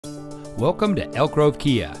Welcome to Elk Grove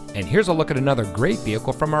Kia, and here's a look at another great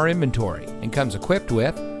vehicle from our inventory, and comes equipped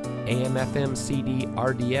with AM/FM CD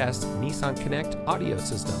RDS Nissan Connect audio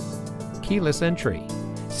system, keyless entry,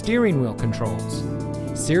 steering wheel controls,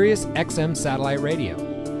 Sirius XM satellite radio,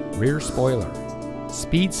 rear spoiler,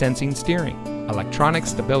 speed sensing steering, electronic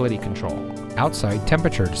stability control, outside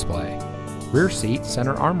temperature display, rear seat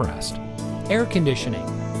center armrest, air conditioning,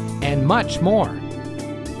 and much more.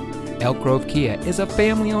 Elk Grove Kia is a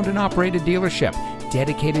family-owned and operated dealership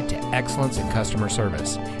dedicated to excellence in customer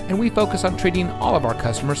service, and we focus on treating all of our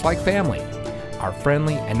customers like family. Our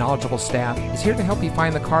friendly and knowledgeable staff is here to help you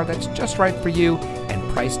find the car that's just right for you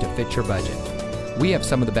and priced to fit your budget. We have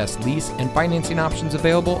some of the best lease and financing options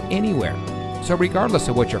available anywhere. So regardless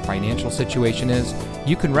of what your financial situation is,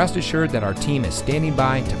 you can rest assured that our team is standing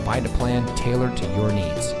by to find a plan tailored to your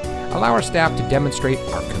needs. Allow our staff to demonstrate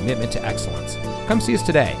our commitment to excellence. Come see us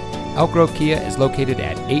today. Elk Grove Kia is located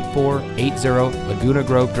at 8480 Laguna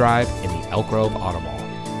Grove Drive in the Elk Grove Automall.